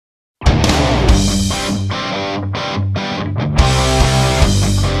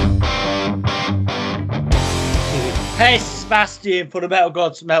Hey, it's Sebastian for the Metal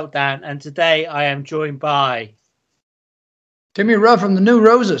Gods Meltdown, and today I am joined by Timmy Rudd from the New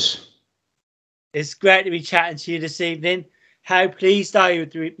Roses. It's great to be chatting to you this evening. How pleased are you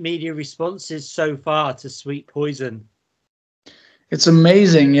with the media responses so far to Sweet Poison? It's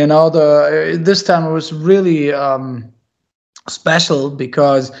amazing, you know. This time it was really special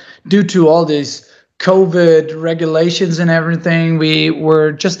because due to all these COVID regulations and everything, we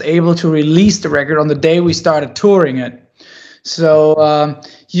were just able to release the record on the day we started touring it. So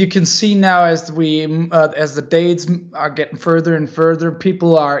you can see now as the dates are getting further and further,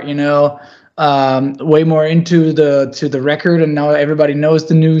 people are way more into the record, and now everybody knows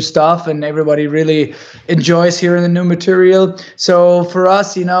the new stuff, and everybody really enjoys hearing the new material. So for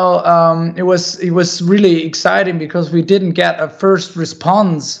us, it was really exciting because we didn't get a first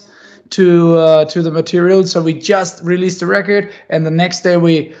response to the material, so we just released the record, and the next day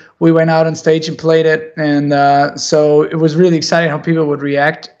we went out on stage and played it, and so it was really exciting how people would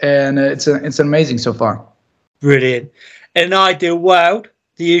react, and it's amazing so far. Brilliant. In an ideal world,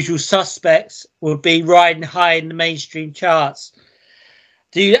 the usual suspects would be riding high in the mainstream charts.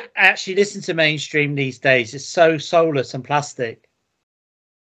 Do you actually listen to mainstream these days? It's so soulless and plastic.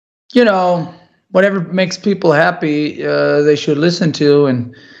 Whatever makes people happy, they should listen to,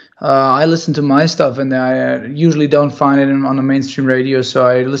 and I listen to my stuff, and I usually don't find it on the mainstream radio, so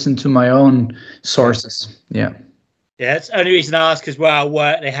I listen to my own sources. Yeah. Yeah, it's the only reason I ask is where I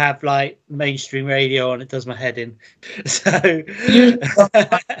work, they have like mainstream radio and it does my head in. So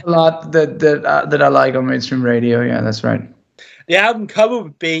a lot that I like on mainstream radio. Yeah, that's right. The album cover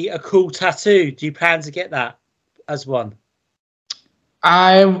would be a cool tattoo. Do you plan to get that as one?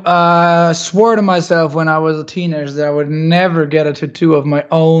 I swore to myself when I was a teenager that I would never get a tattoo of my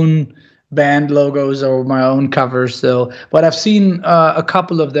own band logos or my own covers. So, but I've seen a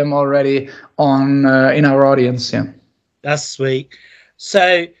couple of them already on in our audience. Yeah. That's sweet.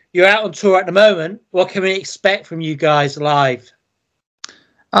 So you're out on tour at the moment. What can we expect from you guys live?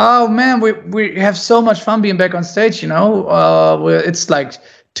 Oh man, we have so much fun being back on stage. It's like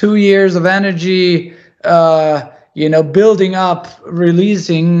 2 years of energy. Building up,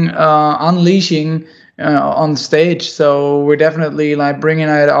 releasing, unleashing on stage. So we're definitely like bringing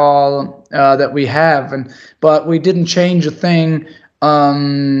it all that we have, but we didn't change a thing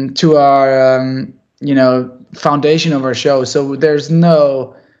to our foundation of our show. So there's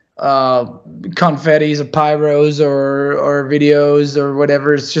no confettis or pyros or videos or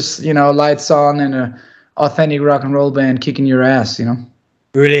whatever. It's just lights on and a authentic rock and roll band kicking your ass.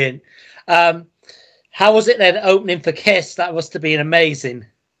 Brilliant. How was it then opening for Kiss? That must have been amazing.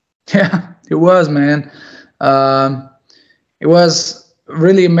 Yeah, it was, man. It was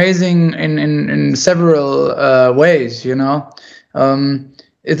really amazing in several ways. It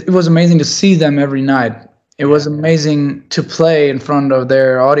was amazing to see them every night. It was amazing to play in front of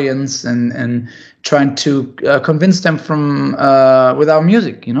their audience and trying to convince them with our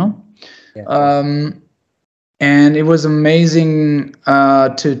music, Yeah. And it was amazing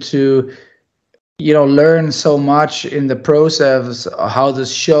to learn so much in the process how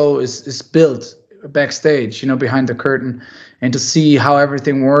this show is built backstage, behind the curtain, and to see how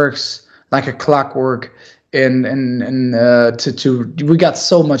everything works like a clockwork. And we got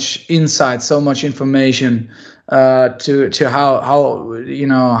so much insight, so much information to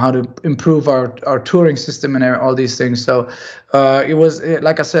how to improve our touring system and all these things. So it was,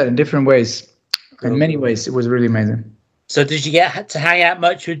 like I said, in different ways, in many ways, it was really amazing. So did you get to hang out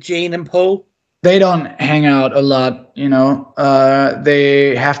much with Gene and Paul? They don't hang out a lot,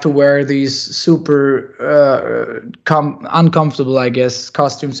 they have to wear these super uncomfortable, I guess,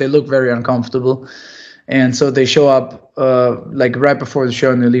 costumes. They look very uncomfortable. And so they show up like right before the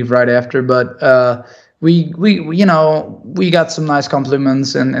show and they leave right after. But we got some nice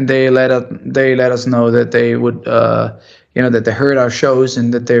compliments, and they let us know that they would that they heard our shows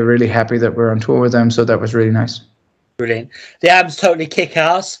and that they're really happy that we're on tour with them. So that was really nice. Brilliant. The album's totally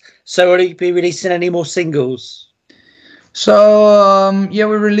kick-ass. So will you be releasing any more singles? So we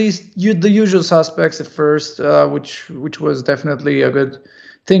released the Usual Suspects at first, which was definitely a good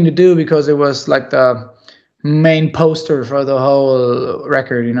thing to do because it was like the main poster for the whole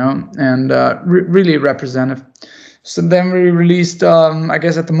record, and really representative. So then we released, I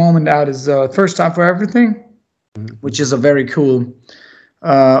guess at the moment out is First Time for Everything, which is a very cool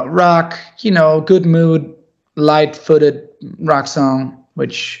rock, good mood, light-footed rock song,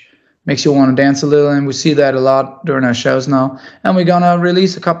 which makes you want to dance a little, and we see that a lot during our shows now. And we're gonna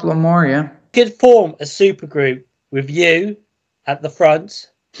release a couple of more, yeah. Could form a supergroup with you at the front.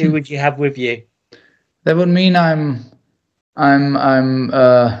 Who would you have with you? That would mean that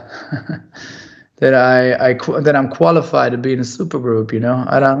that I'm qualified to be in a supergroup.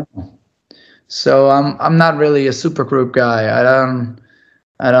 I don't know. So I'm not really a supergroup guy. I don't.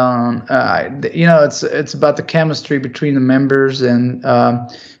 It's about the chemistry between the members, and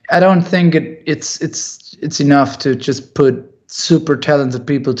I don't think it's enough to just put super talented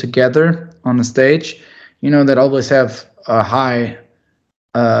people together on the stage. That always have a high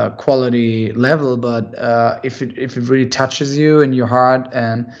quality level, but if it really touches you in your heart,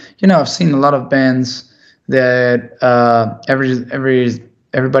 and I've seen a lot of bands that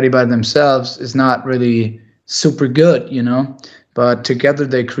everybody by themselves is not really super good, but together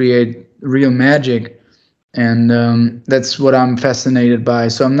they create real magic, and that's what I'm fascinated by.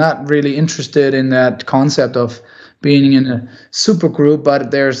 So I'm not really interested in that concept of being in a super group,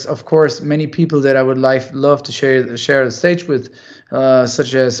 but there's of course many people that I would love to share the stage with,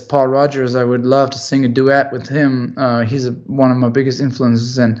 such as Paul Rogers. I would love to sing a duet with him. He's one of my biggest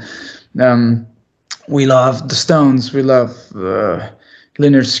influences, and we love the Stones. We love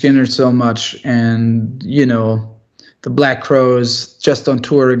Lynyrd Skynyrd so much, and the Black Crowes just on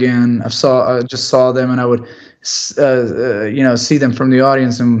tour again. I just saw them, and I would see them from the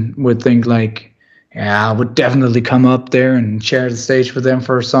audience and would think like, yeah, I would definitely come up there and share the stage with them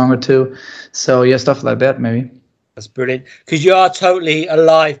for a song or two. So yeah, stuff like that maybe. That's brilliant, because you are totally a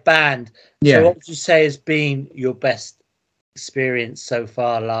live band. Yeah. So what would you say has been your best experience so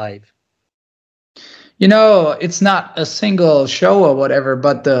far live? It's not a single show or whatever,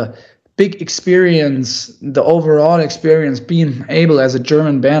 but the big experience, the overall experience, being able as a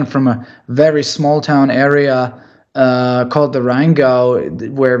German band from a very small town area called the Rheingau,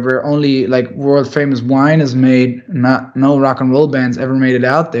 where only like world famous wine is made. No rock and roll bands ever made it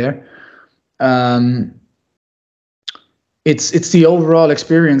out there. It's the overall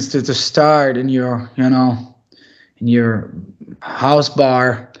experience to start in your house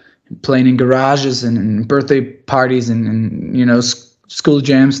bar, playing in garages and birthday parties and school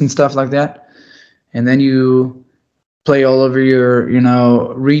jams and stuff like that, and then you play all over your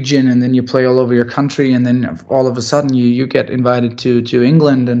region, and then you play all over your country, and then all of a sudden you get invited to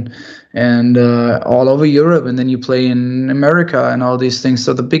England and all over Europe, and then you play in America and all these things.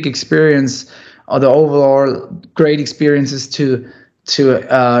 So the big experience, or the overall great experience, is to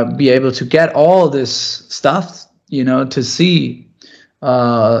be able to get all this stuff, to see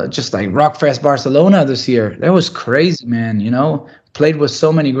just like Rockfest Barcelona this year. That was crazy, man. Played with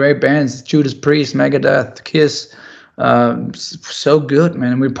so many great bands: Judas Priest, Megadeth, Kiss. So good,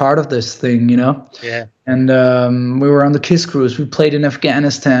 man. We're part of this thing, Yeah. And we were on the Kiss cruise. We played in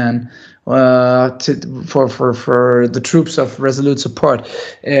Afghanistan for the troops of Resolute Support,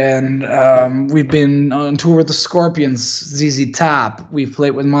 and we've been on tour with the Scorpions, ZZ Top. We've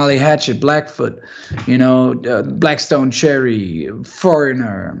played with Molly Hatchet, Blackfoot, Blackstone Cherry,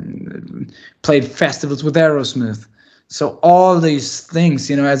 Foreigner. Played festivals with Aerosmith. So all these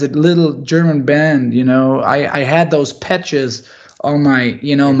things, as a little German band, I had those patches on my,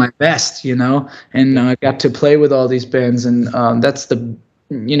 my vest, and I got to play with all these bands, and that's the,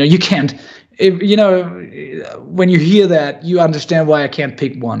 you can't, when you hear that, you understand why I can't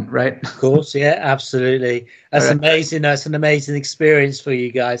pick one, right? Of course, yeah, absolutely. That's amazing. That's an amazing experience for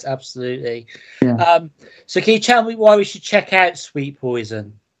you guys, absolutely. Yeah. So can you tell me why we should check out Sweet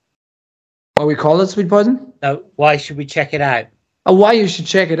Poison? Why we call it Sweet Poison? No, why should we check it out? Oh, why you should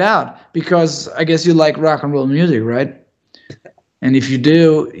check it out? Because I guess you like rock and roll music, right? And if you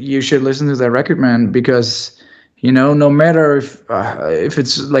do, you should listen to that record, man. Because no matter if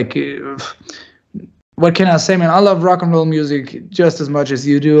it's like, what can I say, man? I love rock and roll music just as much as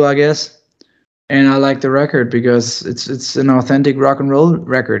you do, I guess. And I like the record because it's an authentic rock and roll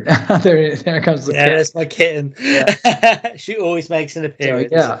record. there comes the kitten. That's my kitten. Yeah. She always makes an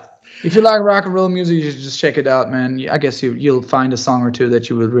appearance. So, yeah. If you like rock and roll music, you should just check it out, man. I guess you'll find a song or two that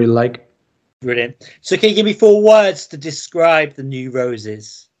you would really like. Brilliant. So can you give me 4 words to describe the New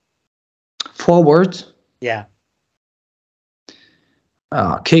Roses? 4 words? Yeah.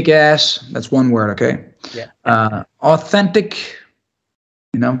 Kick ass. That's 1 word, okay? Yeah. Authentic.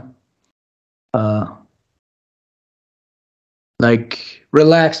 Like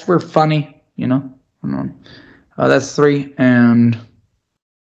relaxed. We're funny. That's 3. And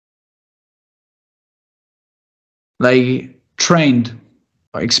like trained,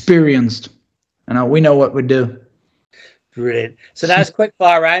 experienced, we know what we do. Brilliant. So that's quick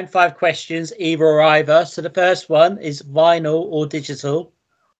fire round, 5 questions, either or either. So the first one is vinyl or digital?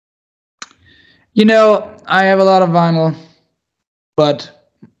 I have a lot of vinyl, but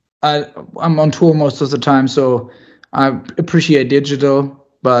I'm on tour most of the time, so I appreciate digital,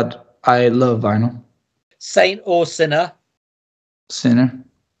 but I love vinyl. Saint or sinner? Sinner.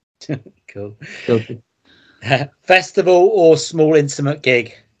 Cool. Guilty. Festival or small intimate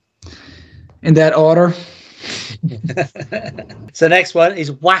gig? In that order. So next one is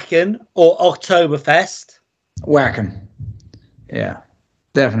Wacken or Oktoberfest? Wacken. Yeah,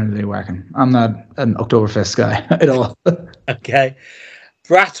 definitely Wacken. I'm not an Oktoberfest guy at all. Okay.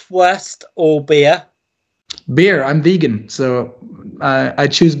 Bratwurst or beer? Beer. I'm vegan, so I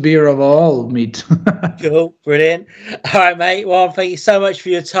choose beer of all meat. Cool, brilliant. All right, mate. Well, thank you so much for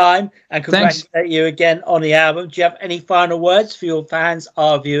your time and congratulate you again on the album. Do you have any final words for your fans,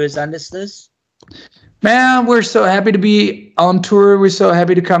 our viewers, and listeners? Man, we're so happy to be on tour. We're so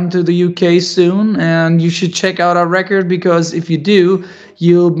happy to come to the UK soon, and you should check out our record, because if you do,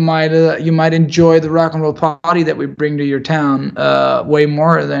 you might enjoy the rock and roll party that we bring to your town way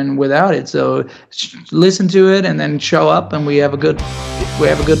more than without it. So listen to it and then show up, and we have a good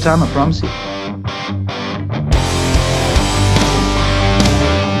time. I promise you.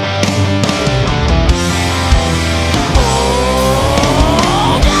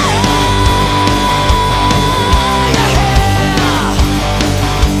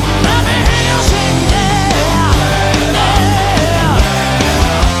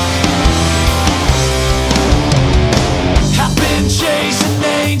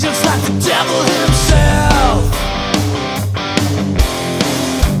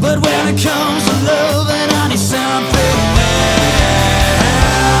 But when it comes to love